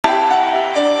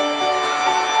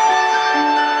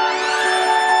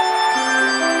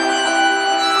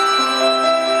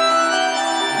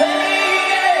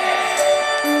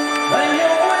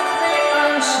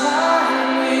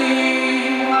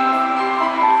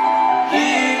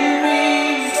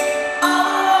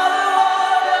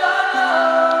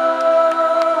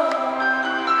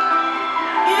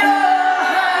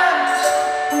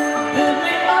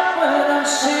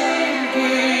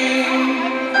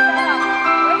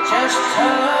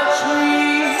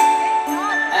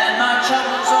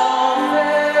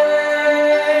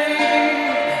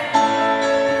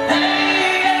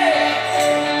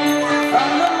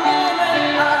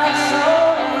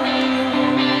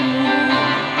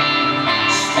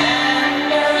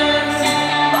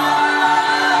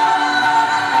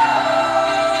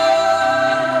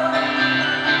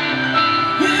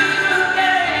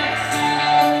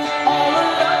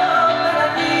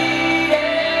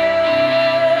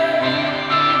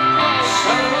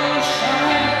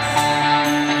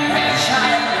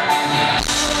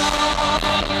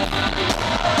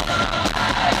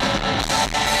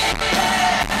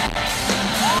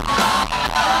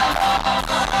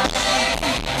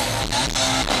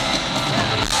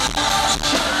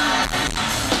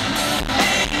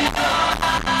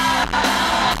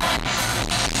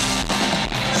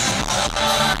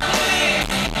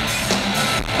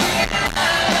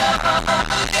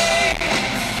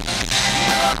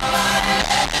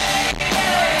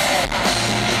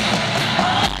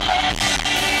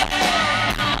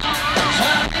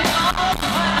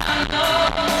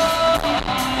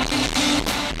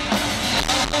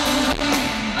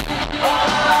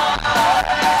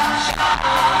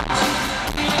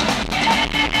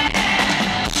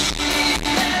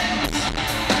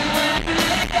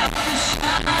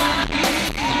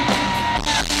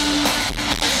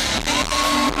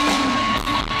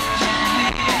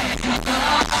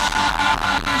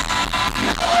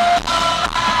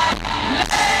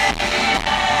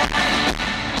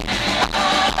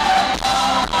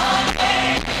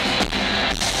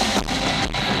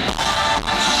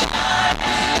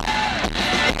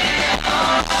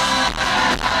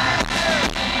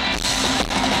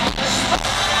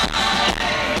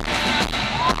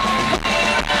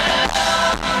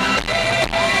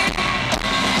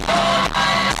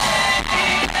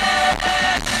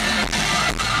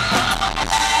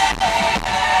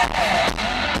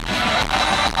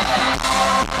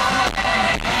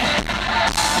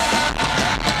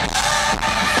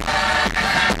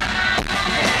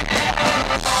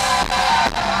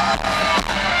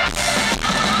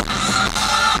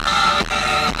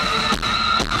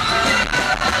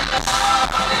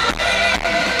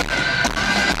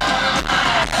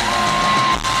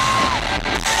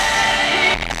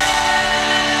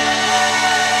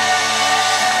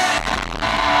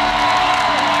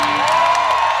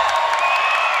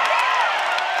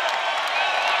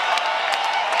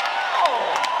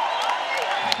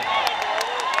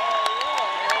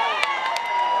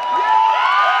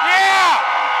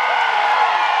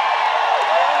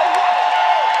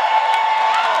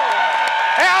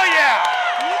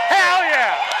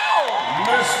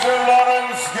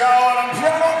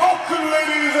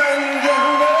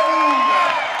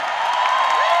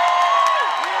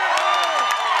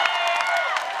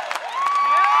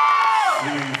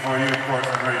for you, of course,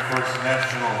 the very first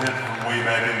national hit from way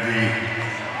back in the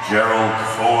Gerald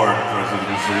Ford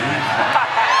presidency.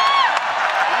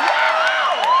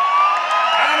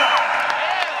 Anna!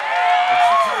 It's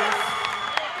the truth.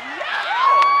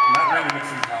 Not really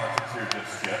mixing politics here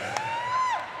just yet.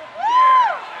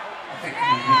 I think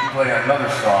we need to play another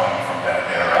song from that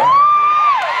era.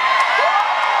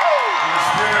 In the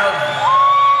spirit of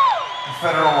the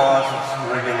federal laws that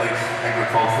regulate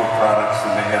agricultural products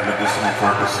and they have medicinal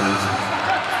purposes.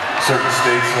 Certain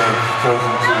states have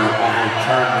chosen to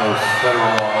overturn those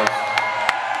federal laws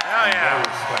in their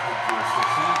respective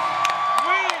jurisdictions.